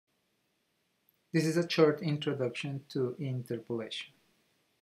This is a short introduction to interpolation.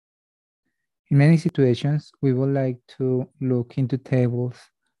 In many situations, we would like to look into tables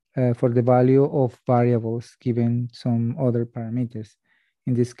for the value of variables given some other parameters.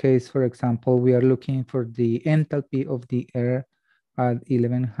 In this case, for example, we are looking for the enthalpy of the air at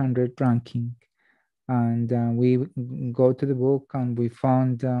 1100 ranking. And we go to the book and we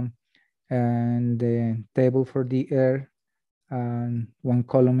found and the table for the air. And one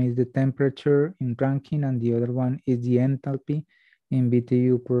column is the temperature in ranking, and the other one is the enthalpy in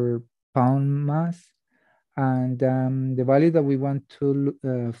BTU per pound mass. And the value that we want to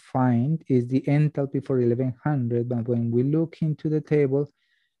find is the enthalpy for 1100. But when we look into the table,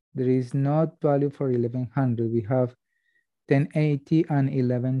 there is not value for 1100. We have 1080 and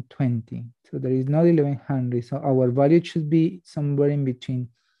 1120. So there is not 1100. So our value should be somewhere in between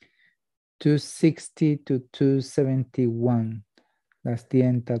 260 to 271. That's the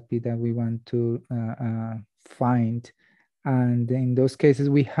enthalpy that we want to find. And in those cases,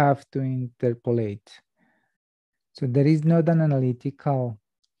 we have to interpolate. So there is not an analytical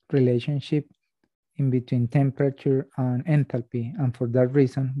relationship in between temperature and enthalpy. And for that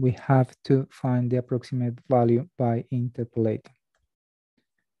reason, we have to find the approximate value by interpolating.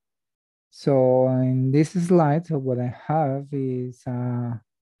 So in this slide, so what I have is a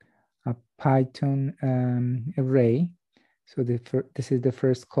Python array. So this is the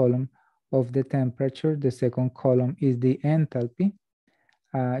first column of the temperature. The second column is the enthalpy.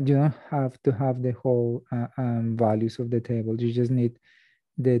 You don't have to have the whole values of the table. You just need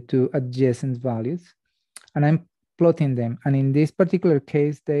the two adjacent values. And I'm plotting them. And in this particular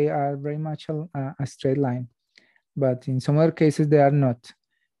case, they are very much a straight line. But in some other cases, they are not.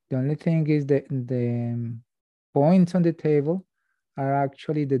 The only thing is that the points on the table are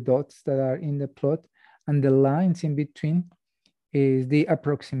actually the dots that are in the plot, and the lines in between is the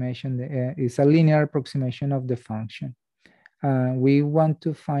approximation, is a linear approximation of the function. We want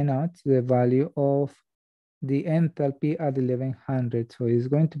to find out the value of the enthalpy at 1100. So it's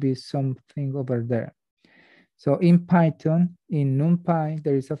going to be something over there. So in Python, in NumPy,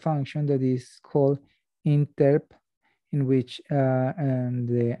 there is a function that is called interp, in which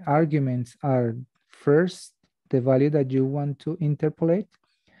the arguments are first, the value that you want to interpolate,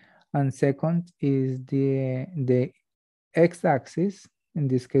 and second is the x-axis, in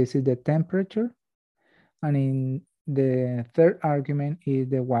this case is the temperature, and in the third argument is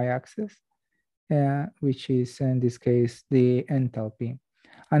the y-axis, which is in this case the enthalpy.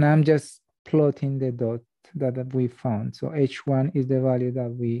 And I'm just plotting the dot that we found. So h1 is the value that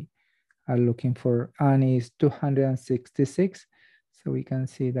we are looking for, and is 266. So we can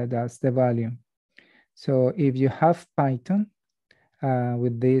see that that's the value. So if you have Python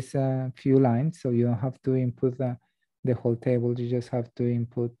with these few lines, so you don't have to input the whole table, you just have to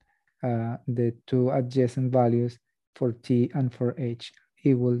input the two adjacent values for t and for h.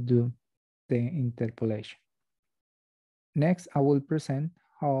 It will do the interpolation. Next, I will present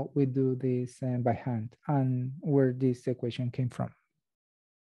how we do this by hand and where this equation came from.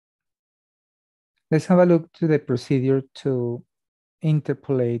 Let's have a look to the procedure to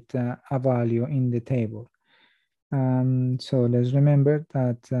interpolate a value in the table. So let's remember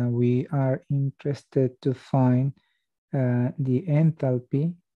that we are interested to find the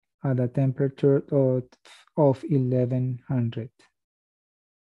enthalpy at a temperature of 1100.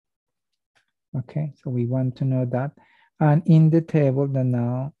 Okay, so we want to know that. And in the table that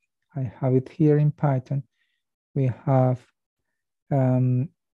now I have it here in Python, we have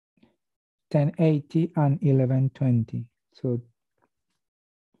 1080 and 1120. So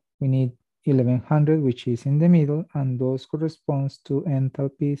we need 1100, which is in the middle, and those corresponds to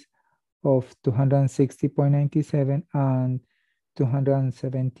enthalpies of 260.97 and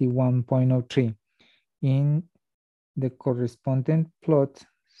 271.03 in the corresponding plot.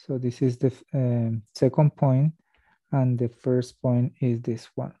 So this is the second point, and the first point is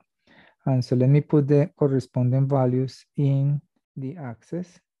this one. And so let me put the corresponding values in the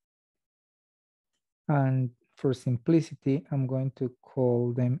axis. And for simplicity, I'm going to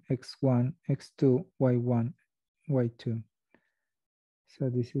call them x1, x2, y1, y2. So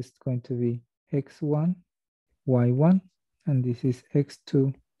this is going to be x1, y1, and this is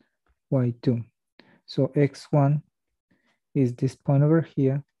x2, y2. So x1 is this point over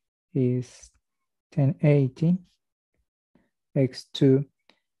here, is 1080. X2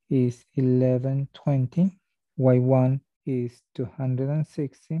 is 1120. Y1 is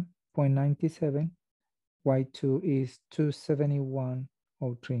 260.97. Y2 is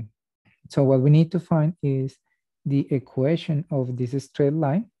 271.03. So what we need to find is the equation of this straight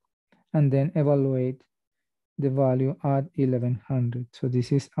line and then evaluate the value at 1100. So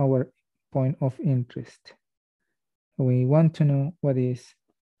this is our point of interest. We want to know what is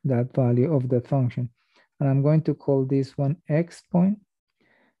that value of the function. And I'm going to call this one x point,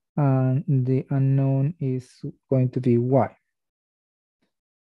 and the unknown is going to be y.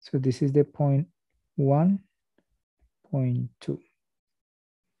 So this is the point 1, point 2.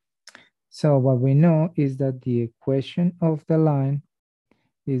 So what we know is that the equation of the line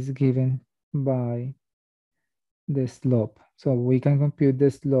is given by the slope. So we can compute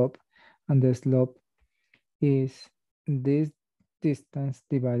the slope, and the slope is this distance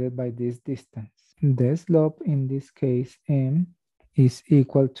divided by this distance. The slope in this case, m, is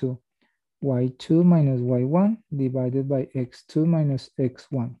equal to y2 minus y1 divided by x2 minus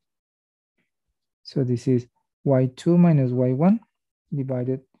x1. So this is y2 minus y1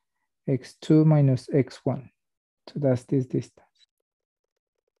 divided x2 minus x1. So that's this distance.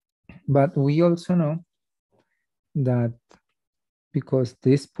 But we also know that because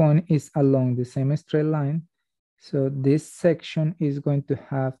this point is along the same straight line, so this section is going to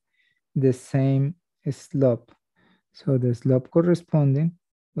have the same slope. So the slope corresponding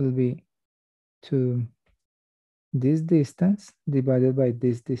will be to this distance divided by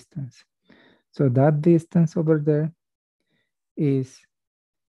this distance. So that distance over there is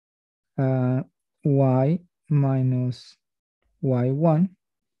y minus y1,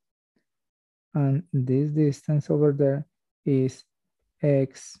 and this distance over there is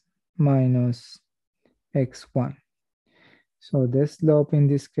x minus x1. So the slope in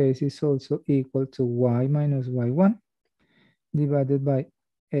this case is also equal to y minus y1 divided by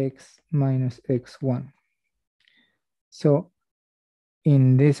x minus x1. So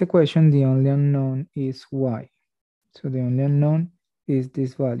in this equation, the only unknown is y. So the only unknown is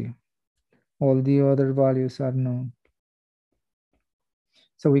this value. All the other values are known.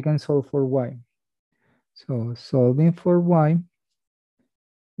 So we can solve for y. So solving for y,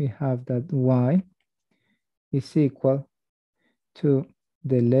 we have that y is equal to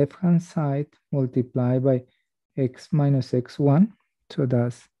the left-hand side multiplied by x minus x1. So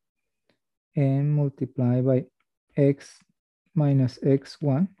that's m multiplied by x minus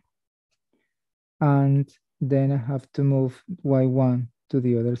x1. And then I have to move y1 to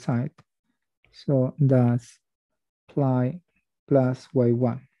the other side. So that's ply plus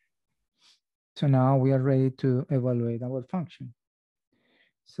y1. So now we are ready to evaluate our function.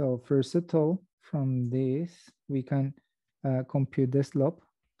 So first of all, from this, we can compute the slope.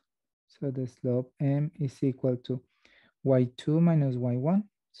 So the slope m is equal to y2 minus y1.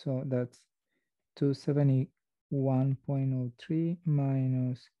 So that's 271.03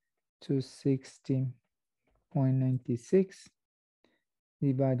 minus 260.96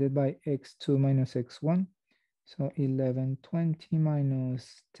 divided by x2 minus x1. So 1120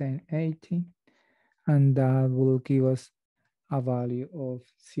 minus 1080. And that will give us a value of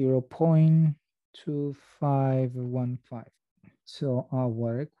 0.2515. So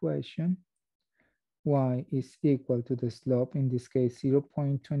our equation, y is equal to the slope, in this case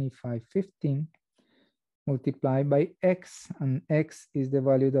 0.2515, multiplied by x, and x is the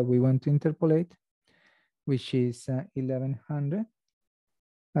value that we want to interpolate, which is 1100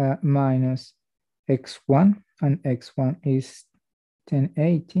 minus x1, and x1 is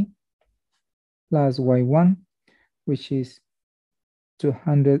 1080, plus y1, which is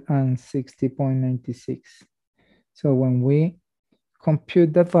 260.96. So when we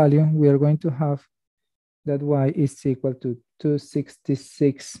compute that value, we are going to have that y is equal to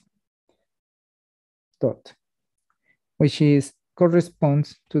 266 dot, which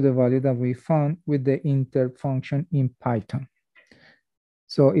corresponds to the value that we found with the interp function in Python.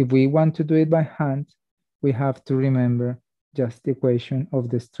 So if we want to do it by hand, we have to remember just the equation of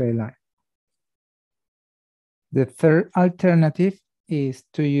the straight line. The third alternative is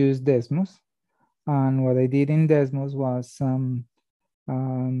to use Desmos. And what I did in Desmos was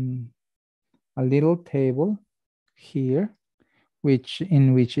a little table here,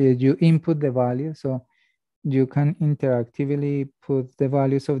 in which you input the value. So you can interactively put the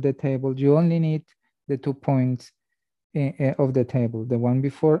values of the table. You only need the 2 points of the table, the one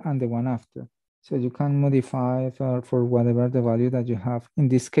before and the one after. So you can modify for whatever the value that you have. In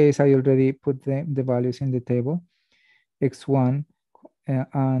this case, I already put the values in the table, x1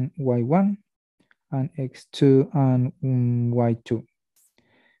 and y1, and x2 and y2.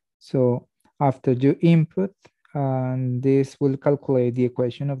 So after you input, this will calculate the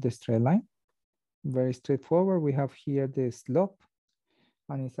equation of the straight line. Very straightforward. We have here the slope,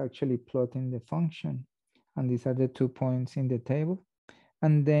 and it's actually plotting the function. And these are the 2 points in the table.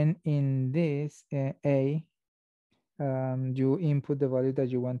 And then in this A, you input the value that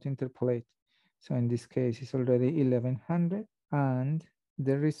you want to interpolate. So in this case, it's already 1100. And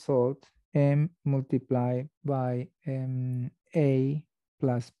the result m multiplied by a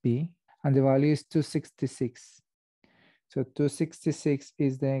plus b, and the value is 266. So 266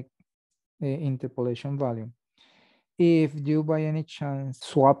 is the interpolation value. If you by any chance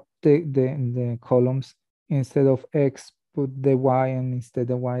swap the columns, instead of x, put the y, and instead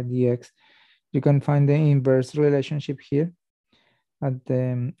of y, the x, you can find the inverse relationship here at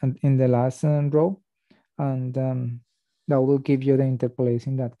the in the last row, and that will give you the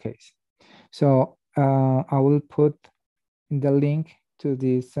interpolation in that case. So I will put the link to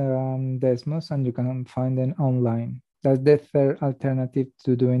this Desmos, and you can find it online. That's the third alternative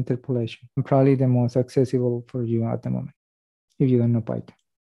to do interpolation, and probably the most accessible for you at the moment, if you don't know Python.